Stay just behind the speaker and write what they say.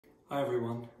Hi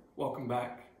everyone, welcome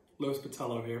back. Lewis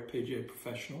Botello here, PGA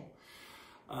Professional.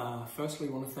 Firstly,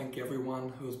 I want to thank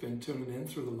everyone who has been tuning in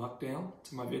through the lockdown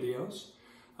to my videos.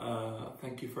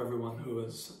 Thank you for everyone who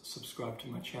has subscribed to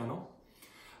my channel.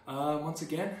 Once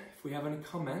again, if we have any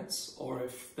comments or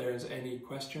if there's any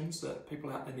questions that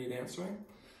people out there need answering,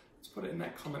 let's put it in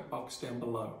that comment box down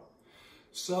below.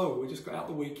 So, we just got out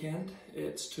the weekend,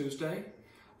 it's Tuesday.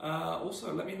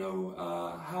 Also, let me know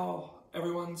how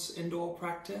everyone's indoor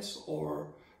practice or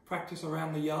practice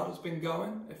around the yard has been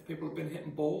going, if people have been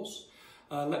hitting balls.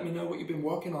 Let me know what you've been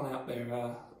working on out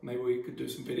there. Maybe we could do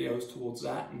some videos towards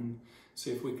that and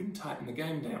see if we can tighten the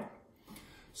game down.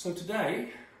 So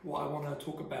today, what I want to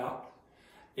talk about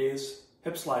is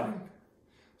hip sliding.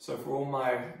 So for all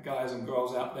my guys and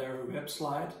girls out there who hip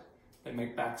slide, they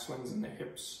make back swings and their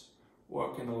hips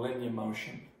work in a linear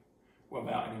motion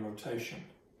without any rotation.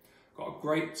 Got a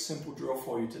great simple drill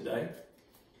for you today.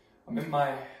 I'm in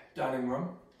my dining room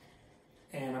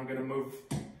and I'm going to move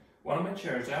one of my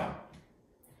chairs out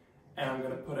and I'm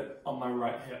going to put it on my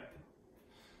right hip.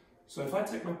 So if I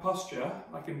take my posture,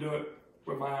 I can do it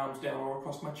with my arms down or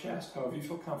across my chest, however you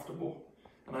feel comfortable,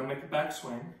 and I make a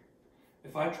backswing.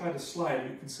 If I try to slide,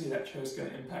 you can see that chair is going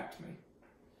to impact me.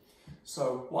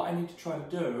 So what I need to try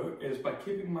to do is, by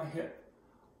keeping my hip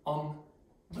on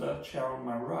the chair on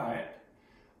my right,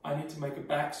 I need to make a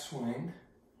backswing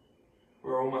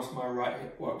where almost my right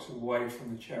hip works away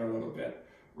from the chair a little bit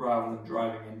rather than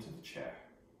driving into the chair.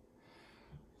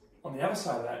 On the other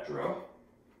side of that drill,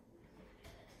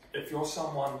 if you're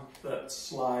someone that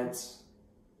slides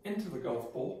into the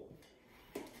golf ball,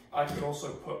 I could also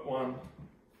put one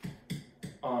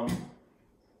on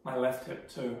my left hip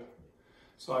too.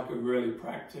 So I could really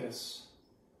practice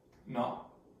not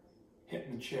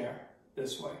hitting the chair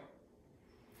this way.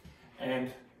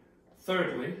 And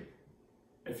thirdly,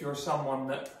 if you're someone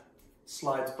that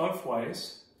slides both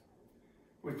ways,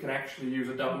 we can actually use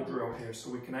a double drill here.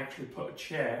 So we can actually put a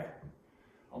chair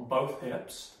on both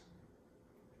hips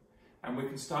and we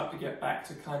can start to get back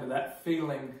to kind of that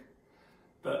feeling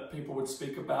that people would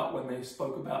speak about when they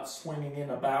spoke about swinging in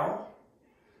a barrel.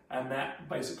 And that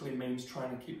basically means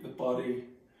trying to keep the body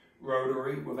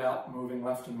rotary without moving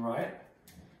left and right.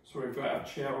 So we've got our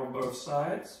chair on both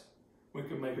sides. We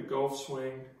can make a golf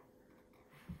swing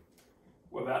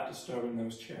without disturbing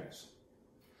those chairs.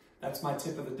 That's my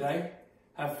tip of the day.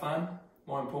 Have fun.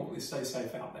 More importantly, stay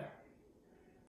safe out there.